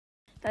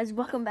Guys,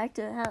 welcome back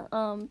to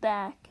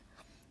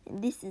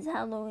and this is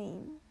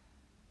Halloween.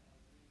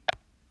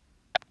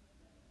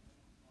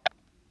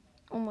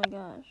 Oh my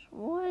gosh,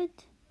 what?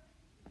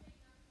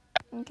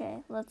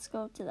 Okay, let's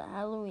go to the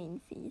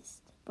Halloween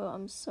feast. But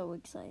I'm so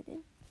excited.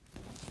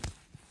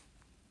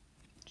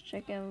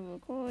 Check out the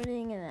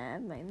recording and I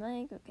have my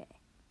mic. Okay.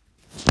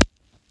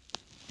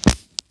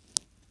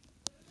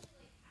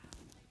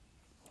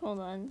 Hold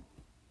on.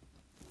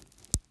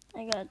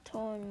 I got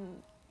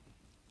torn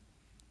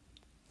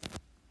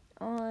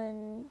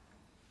on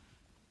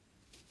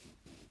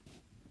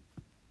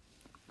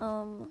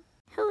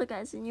hello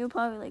guys, and you're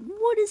probably like,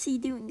 what is he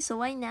doing? So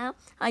right now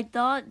I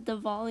thought the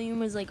volume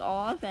was like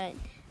off and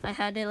I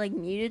had it like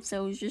muted, so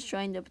I was just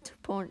trying to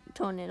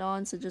turn it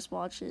on, so just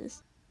watch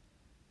this.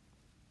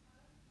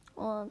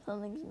 Oh,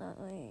 something's not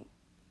right.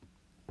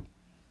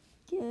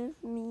 Give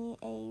me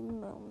a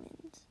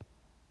moment.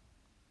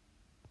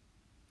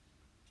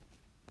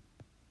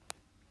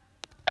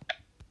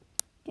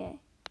 Okay,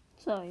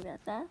 sorry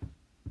about that.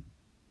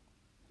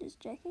 Just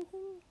checking.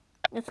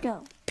 Let's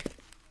go.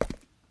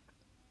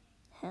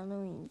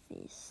 Halloween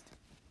feast.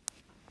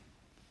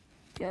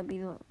 Gotta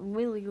be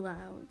really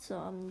loud, so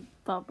I'm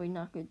probably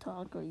not gonna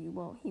talk or you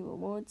won't hear a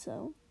word,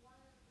 so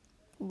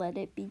let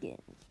it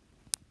begin.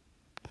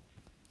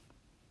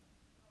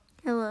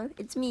 Hello,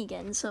 it's me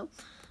again. So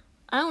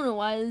I don't know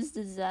why this is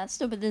a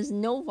disaster, but there's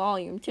no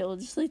volume till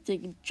just like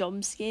the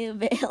jump scare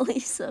Bailey.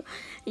 So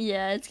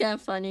yeah, it's kind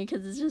of funny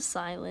because it's just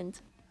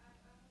silent.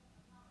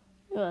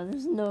 Oh,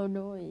 there's no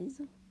noise.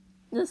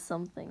 There's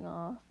something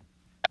off.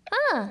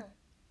 Ah!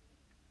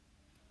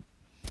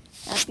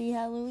 Happy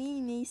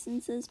Halloween,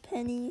 Mason, says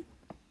Penny.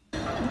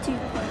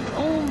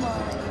 Oh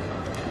my!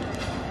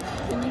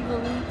 Can you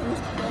believe this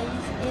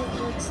place? It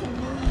looks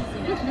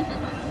amazing.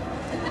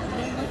 I've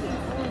been looking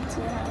forward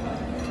to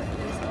Halloween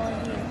feast all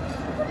year.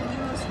 I'm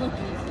just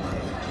looking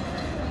forward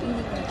to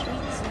eating the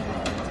treats.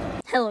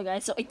 Hello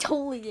guys, so I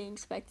totally didn't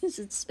expect this.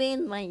 It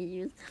spanned my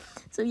ears.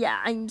 So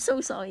yeah, I'm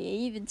so sorry. It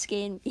even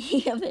scared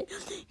me of it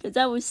because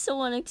that was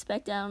so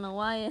unexpected. I don't know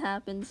why it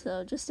happened,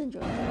 so just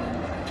enjoy it.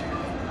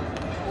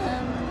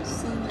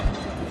 Seeing the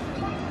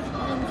entertainment.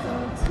 Looking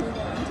forward to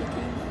the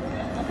entertainment.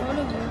 I heard a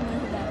rumor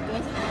about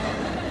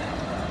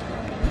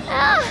I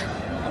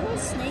heard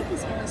Snape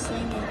is gonna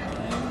sing a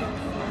candle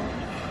for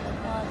a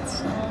hot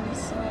song,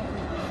 so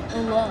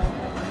love.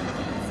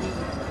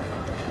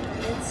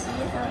 Let's see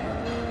how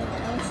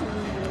everyone else is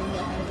doing the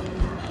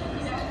Halloween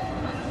feast.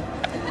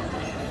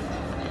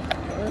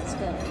 Let's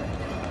go.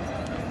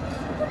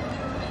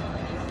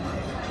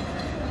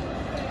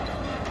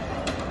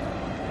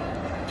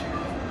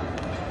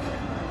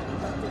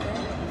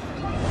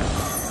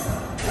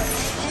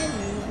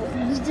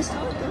 Just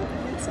all go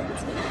and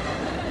sense it.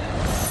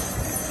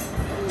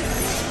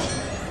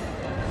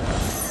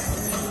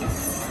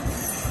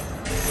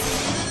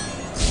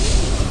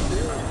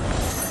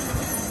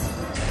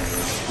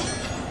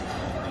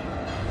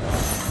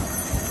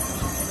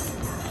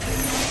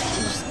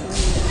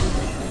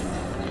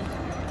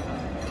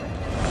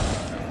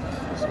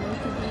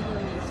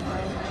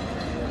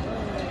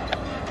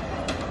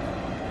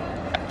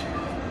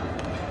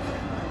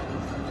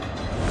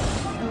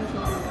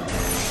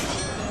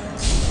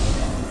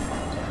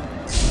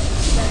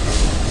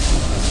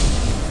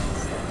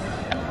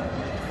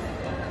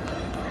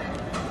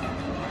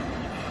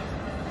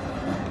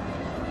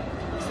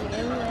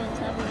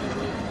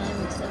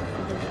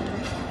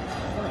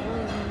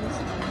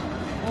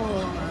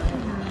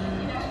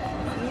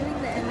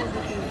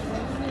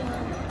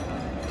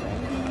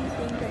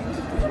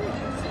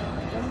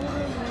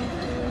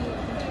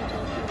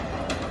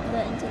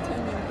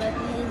 Entertainment, but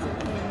he isn't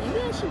here. Maybe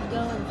I should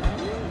go and find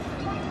him.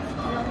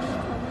 You want me to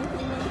come with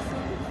you,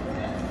 Mason?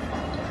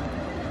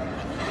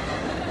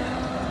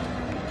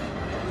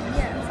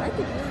 Yes, I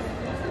could do it.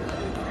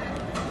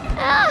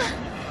 Ah!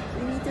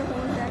 We need to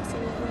hold back so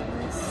we can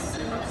miss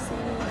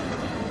singing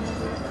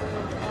the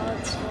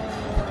odds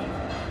one.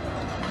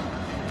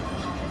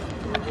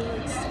 We're really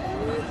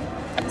excited.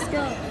 Let's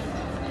go.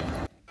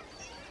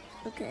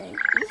 Okay,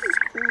 this is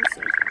cool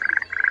so far.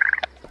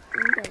 I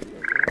think I'm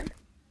gonna do it.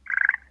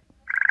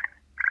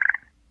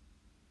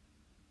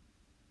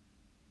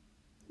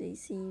 They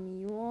see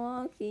me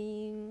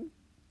walking.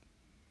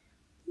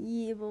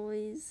 Yeah,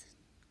 boys.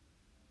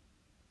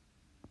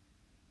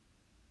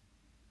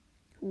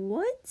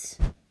 What?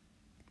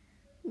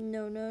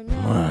 No.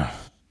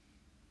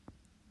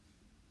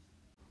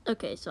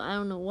 Okay, so I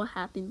don't know what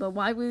happened, but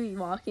why were we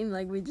walking?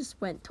 Like, we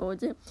just went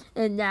towards it,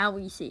 and now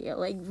we see it.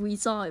 Like, we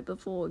saw it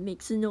before. It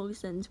makes no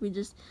sense. Can we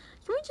just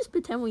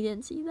pretend we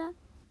didn't see that?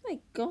 My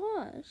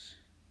gosh.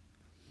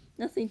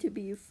 Nothing to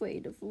be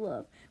afraid of,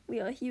 love. We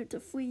are here to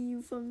free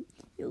you from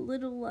your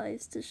little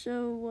lives, to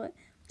show what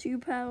true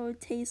power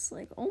tastes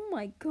like. Oh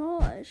my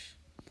gosh.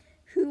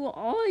 Who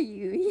are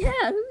you?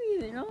 Yeah, who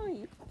even are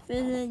you?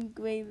 Finn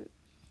Grave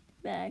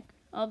back.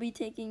 I'll be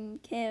taking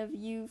care of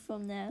you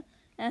from now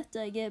after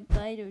I get a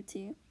bite or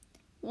two.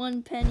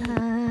 1 penny.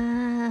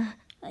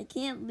 I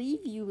can't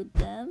leave you with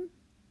them.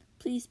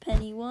 Please,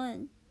 penny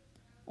 1.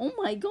 Oh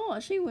my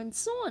gosh, he went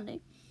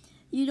Sonic.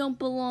 You don't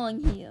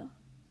belong here.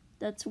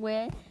 That's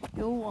where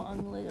you're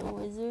wrong, little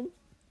wizard.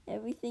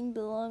 Everything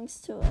belongs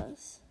to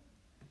us.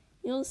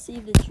 You'll see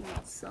the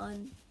truth,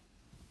 son.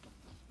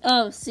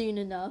 Oh, soon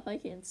enough. I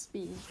can't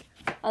speak.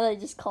 I thought they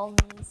just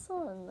called me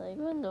son. Like,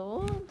 what in the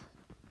world?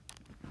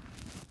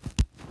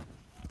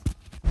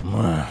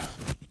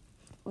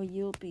 Or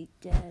you'll be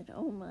dead.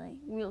 Oh my,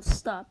 we'll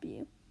stop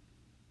you.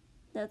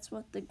 That's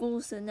what the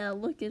ghoul said. Now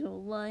look at her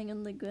lying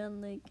on the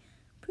ground like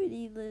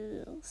pretty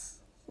little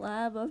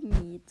slab of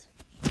meat.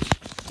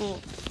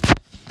 Cool.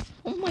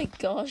 Oh my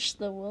gosh,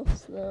 the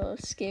wolves though,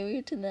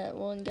 scarier to that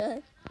one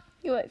guy.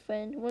 You're right,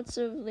 friend. What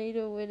sort of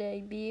leader would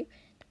I be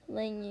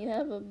letting you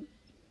have a...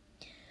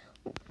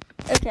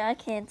 Okay, I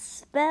can't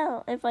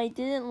spell. If I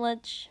didn't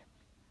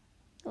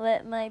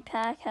let my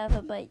pack have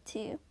a bite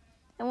too.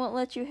 I won't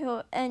let you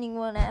hurt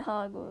anyone at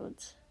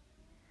hog-wards.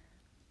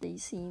 They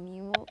see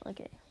me.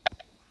 Okay.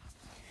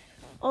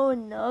 Oh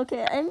no,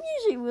 okay. I'm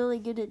usually really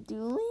good at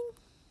dueling.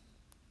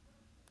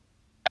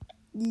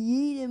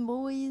 Yeet them,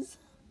 boys.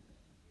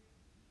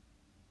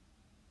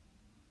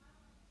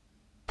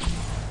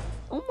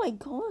 Oh my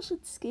gosh,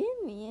 it scared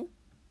me.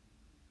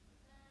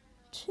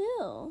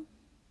 Chill.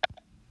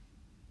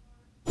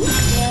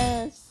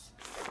 Yes.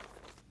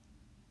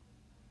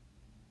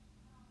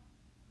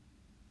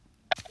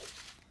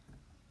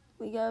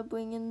 We gotta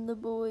bring in the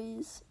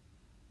boys.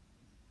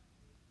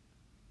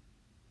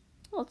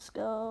 Let's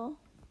go.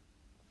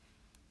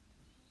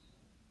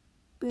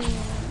 Boom.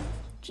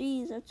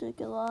 Jeez, that took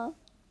a lot.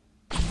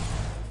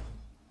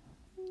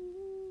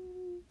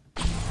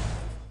 Oh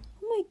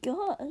my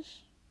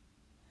gosh.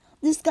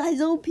 This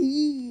guy's OP.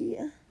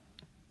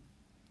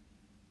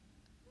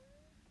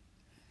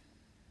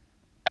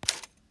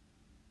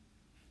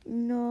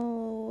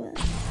 No.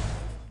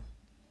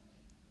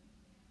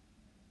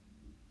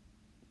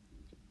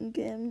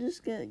 Okay, I'm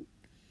just gonna...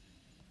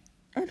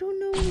 I don't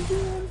know what you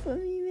want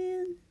from me,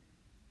 man.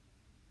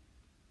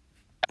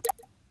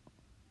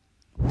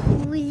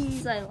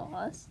 Please, I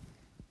lost.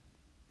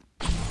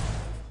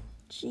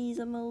 Jeez,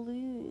 I'm gonna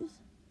lose.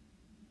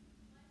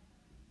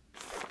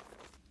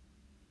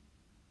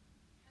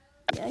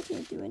 Yeah, I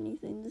can't do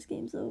anything. This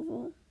game's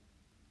over.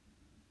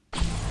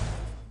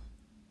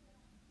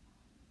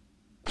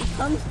 It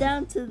comes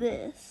down to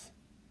this.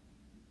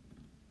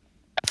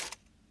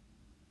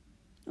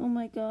 Oh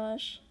my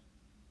gosh.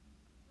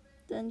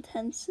 The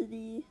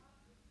intensity.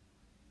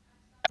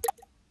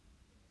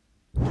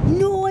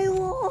 No, I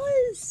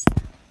lost!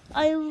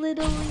 I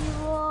literally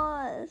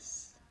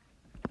lost.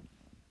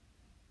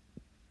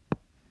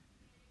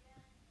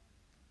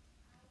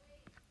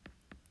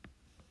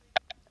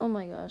 Oh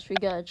my gosh, we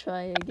gotta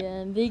try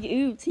again. Big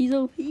oops, he's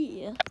OP.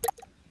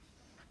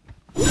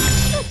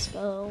 Let's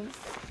go.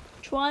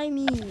 Try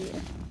me.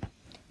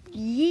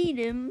 Yeet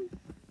him.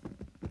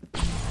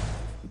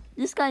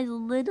 This guy's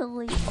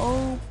literally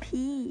OP.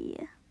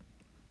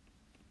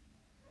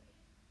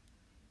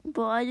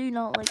 But I do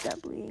not like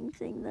that bleeding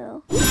thing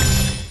though.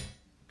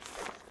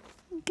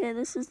 Okay,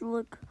 this is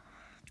looks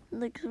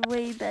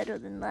way better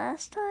than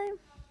last time.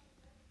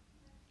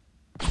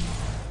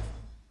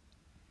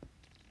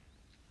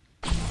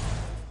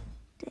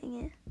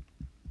 Dang it.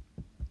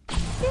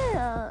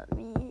 Yeah,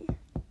 me.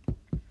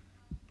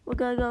 We're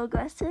gonna go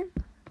aggressive.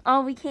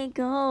 Oh, we can't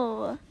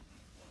go.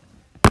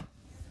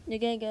 You're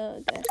gonna go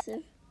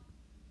aggressive.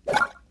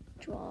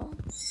 Draw.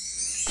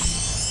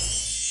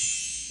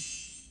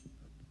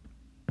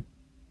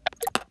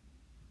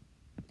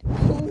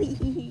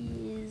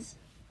 Please.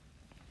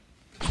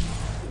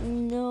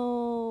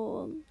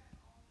 No.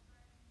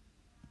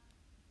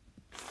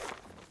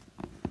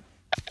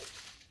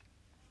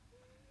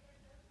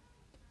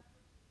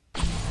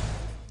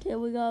 Okay,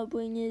 we gotta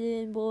bring it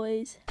in,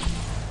 boys.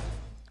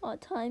 Our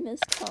time has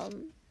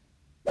come.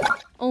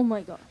 Oh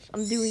my gosh,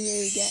 I'm doing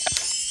it again.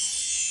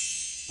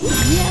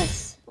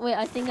 Yes! Wait,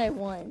 I think I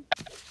won.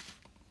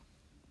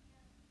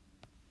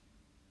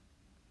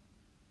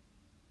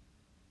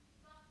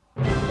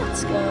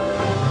 Let's go.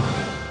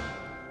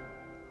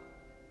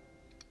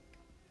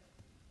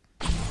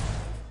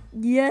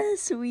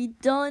 Yes, we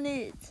done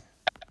it.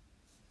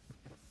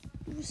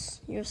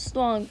 You're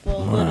strong for a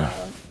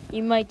little.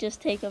 You might just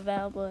take a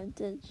valuable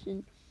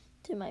addition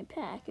to my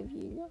pack if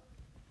you know.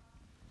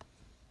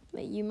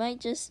 But you might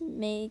just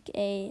make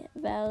a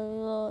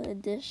valuable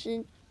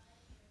addition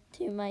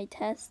to my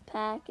test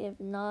pack. If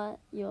not,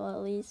 you'll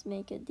at least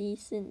make a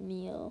decent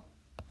meal.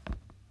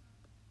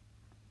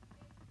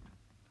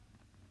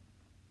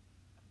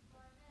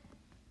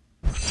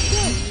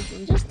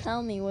 Yeah, just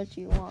tell me what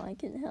you want. I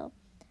can help.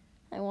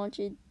 I want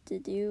you to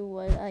do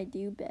what I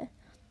do best.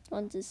 I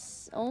want to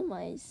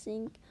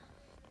sink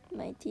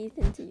my teeth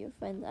into your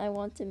friends. I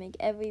want to make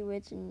every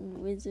witch and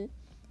wizard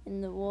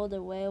in the world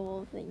a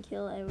werewolf and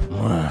kill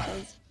everyone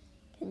else.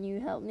 Can you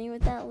help me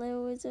with that,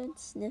 little wizard?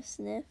 Sniff,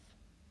 sniff.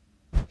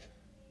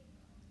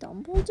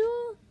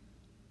 Dumbledore?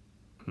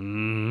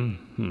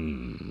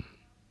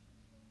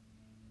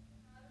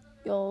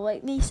 You're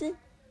right, Mason?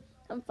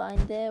 I'm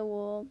fine. There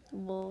were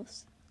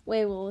wolves.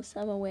 werewolves,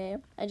 I'm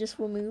aware. I just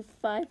removed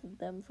 5 of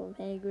them from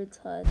Hagrid's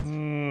hut.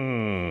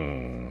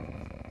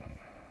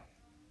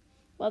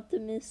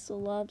 Optimus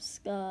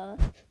Solobska.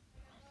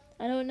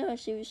 I don't know,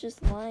 she was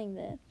just lying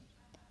there.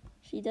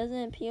 She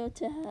doesn't appear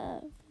to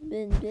have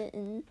been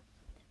bitten.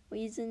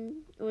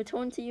 Reason,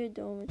 return to your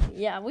dormitory.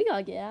 Yeah, we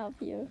gotta get out of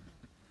here.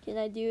 Can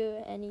I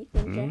do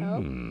anything to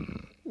help?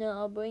 No,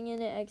 I'll bring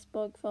in an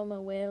X-Bug from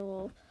a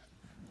werewolf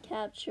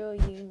capture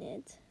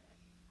unit.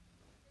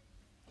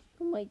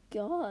 Oh my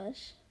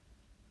gosh.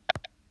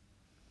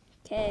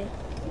 Okay,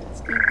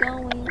 let's keep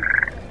going.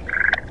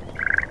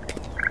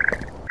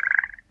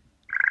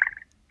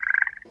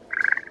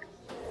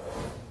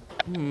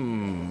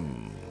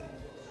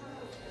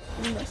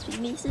 You must be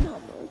Mason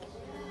Humbug.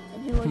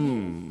 And who are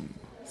you?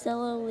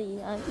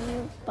 Slowly, I'm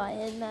here by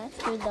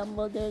Headmaster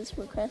Dumbledore's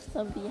request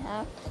on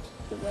behalf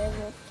of the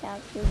werewolf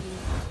capture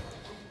unit.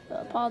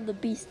 Upon the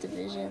Beast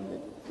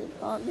Division, the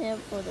department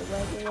for the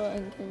regular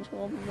and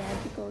controlled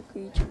magical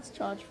creatures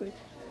charged with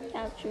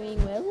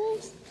capturing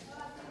werewolves.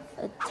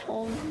 I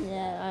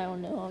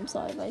don't know, I'm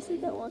sorry if I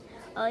said that one.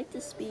 I'd like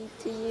to speak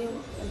to you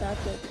about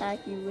the attack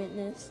you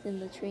witnessed in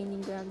the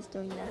training grounds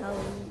during the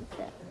Halloween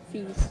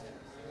feast.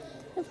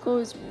 Of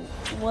course,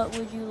 what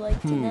would you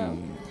like to know?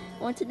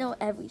 I want to know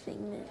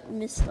everything,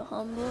 Mr.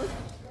 Humbug.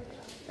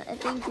 I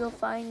think you'll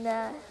find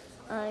that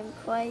I'm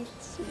quite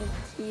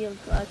material.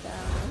 I don't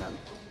know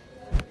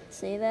how to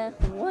say that.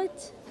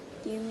 What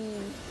do you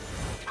mean?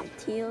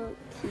 Material?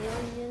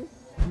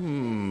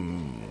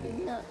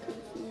 We've not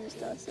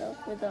confused ourselves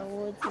with our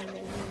words and their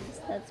meanings.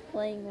 That's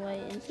playing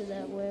right into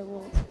that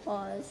werewolf's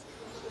paws.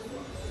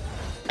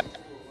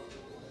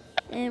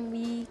 And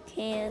we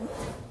can't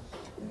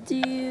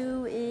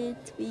do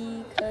it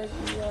because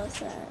we are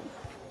sad.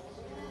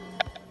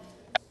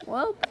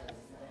 Well,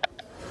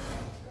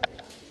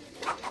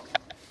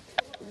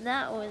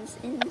 that was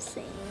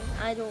insane.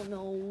 I don't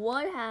know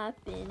what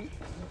happened.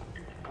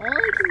 All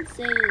I can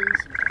say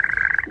is,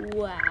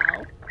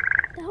 wow,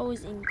 that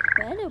was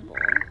incredible.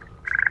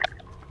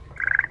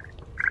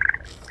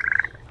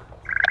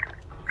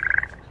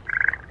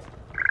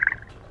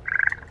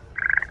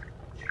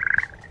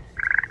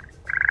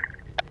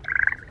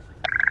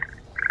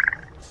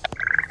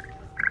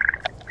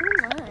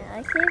 Oh my,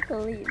 I can't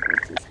believe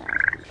what just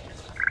happened.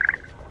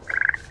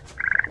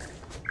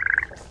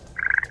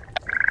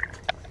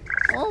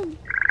 Oh,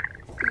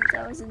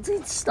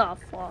 2000 stop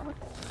fog.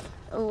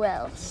 Or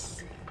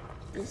else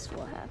this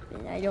will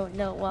happen. I don't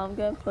know what I'm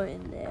gonna put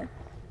in there,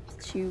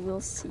 but you will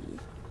see.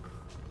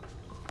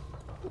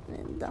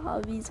 And the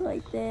hobby's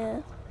right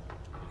there.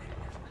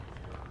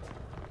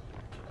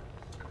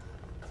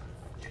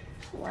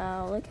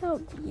 Wow, look how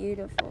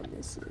beautiful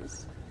this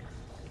is.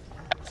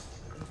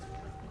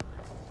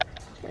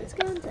 Let's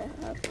go into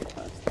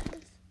Hufflepuff's house.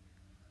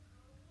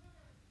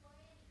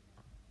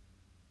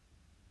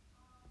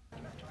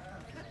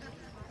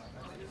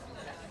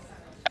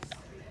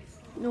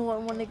 No, I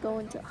want to go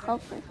into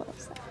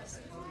Hufflepuff's house.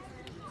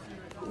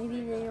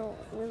 Maybe they don't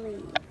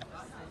really...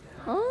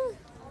 Huh?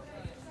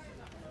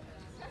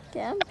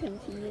 Okay, I'm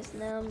confused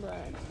now,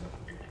 but...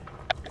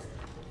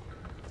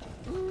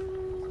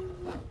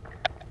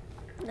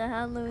 The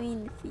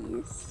Halloween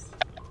feast.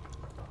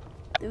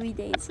 3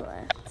 days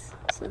left.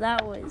 So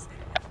that was...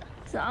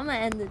 So I'm going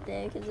to end it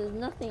there because there's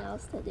nothing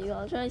else to do.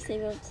 I'll try to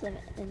save up some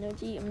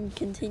energy and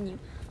continue.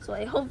 So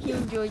I hope you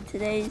enjoyed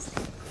today's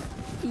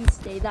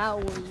feast day. That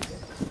was...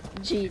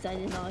 Jeez, I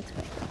did not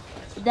expect that.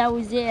 That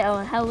was it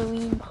on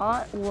Halloween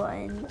Part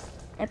 1.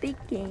 Epic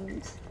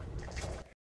Games.